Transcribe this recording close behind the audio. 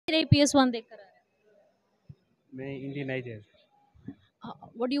नहीं PS1 देख कर आ मैं इंडियन आइडल. रहा है.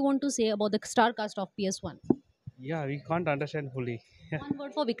 What do you want to say about the star cast of PS1? Yeah, we can't understand fully. One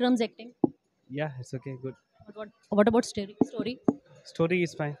word for Vikram's acting. Yeah, it's okay, good. What about story? Story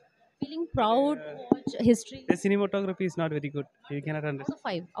is fine. Feeling proud to watch history. The cinematography is not very good. You cannot Out understand. of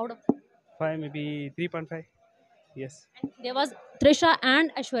five. Out of Five, maybe 3.5. Yes. there was Trisha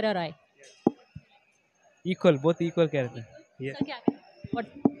and Aishwarya Rai. Equal, both equal character. Yeah. Sir, क्या कहें? What?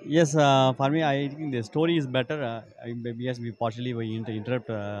 Yes, for me, I think the story is better. Maybe yes, we partially we interrupt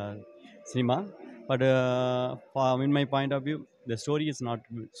cinema, but in my point of view, the story is not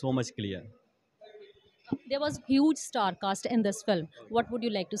so much clear. There was huge star cast in this film. What would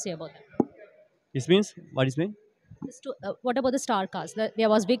you like to say about that? This means what is mean? What about the star cast? There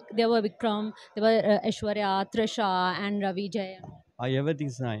were Vikram, there were Aishwarya, Trisha, and Ravi, Jayam. Everything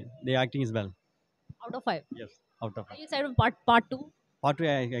is fine. The acting is well. Out of five. Yes, out of Are you excited for part two? part two.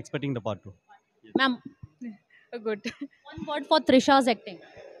 I expecting the part two. Ma'am, Good. one word for Trisha's acting.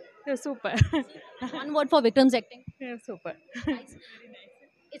 Yeah, super. One word for Vikram's acting. Yeah, super.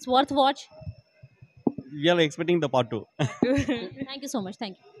 It's worth watch. We are expecting the part two. Thank you so much.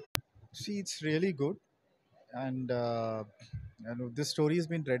 Thank you. See, it's really good, and this story has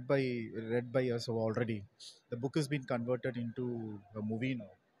been read by us already. The book has been converted into a movie now.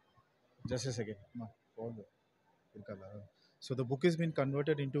 Just a second. Ma, hold on. Irkala. So the book has been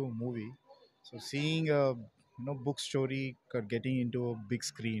converted into a movie. So seeing a book story getting into a big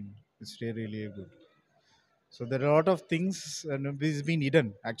screen, it's really good. So there are a lot of things is been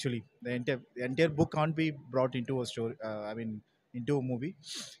hidden actually. The entire book can't be brought into a story. Into a movie,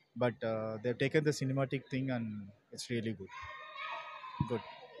 but they've taken the cinematic thing and it's really good. Good.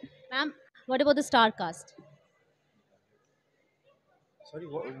 Ma'am, what about the star cast? Sorry,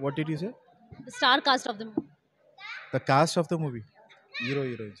 what did you say? The star cast of the movie. The cast of the movie. Hero,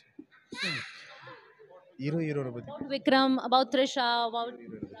 heroines. Hero, About Vikram, about Trisha, about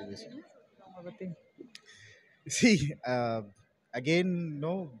See, again,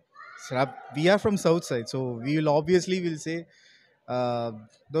 no. We are from South Side, so we will obviously will say,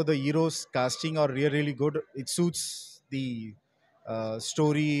 though the heroes casting are really good, it suits the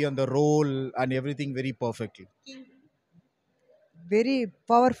story and the role and everything very perfectly. Very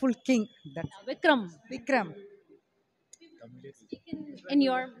powerful king. That Vikram. Vikram. In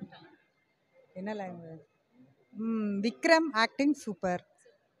your என்ன language? Vikram acting super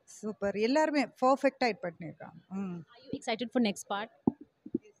super எல்லாருமே பர்ஃபெக்டாக இது பண்ணியிருக்காங்க are you excited for next part?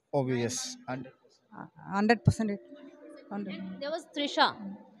 Oh yes, and 100%. There was Trisha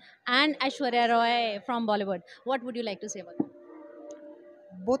and Aishwarya Roy from Bollywood. What would you like to say about that?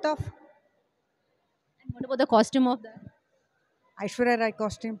 Both of And what about the costume of that? Aishwarya Rai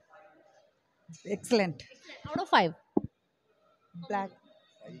costume, excellent. Out of five. Black.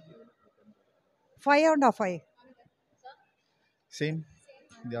 5 out of 5. same.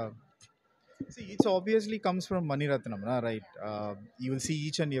 Yeah. See, it obviously comes from Mani Ratnam, right? You will see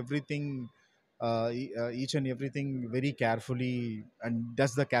each and everything very carefully, and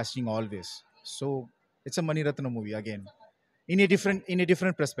does the casting always. So it's a Mani Ratnam movie again, in a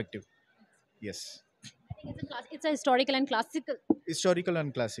different perspective. Yes, It's a historical and classical historical and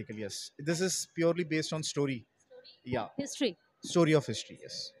classical. Yes, this is purely based on story. Yeah, history. story of history.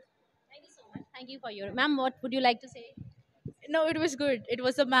 Yes. Thank you so much. Thank you for your ma'am. What would you like to say? No, it was good. It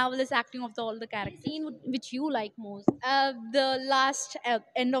was a marvelous acting of all the characters. Scene which you like most. The last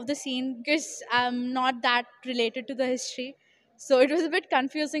end of the scene, because I'm not that related to the history, so it was a bit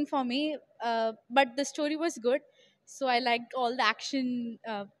confusing for me. But the story was good, so I liked all the action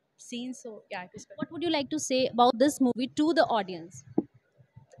scenes. So yeah, it was good. What would you like to say about this movie to the audience?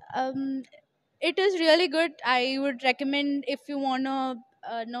 Um, it is really good. I would recommend if you wanna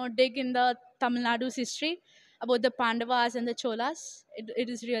know dig in the Tamil Nadu's history about the Pandavas and the Cholas. It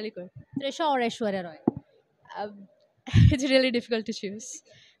is really good. Trisha or Aishwarya Roy? Um, it's really difficult to choose.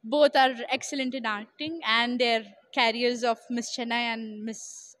 Both are excellent in acting, and their careers of Miss Chennai and Miss.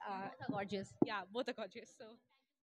 Gorgeous. Yeah, both are gorgeous. So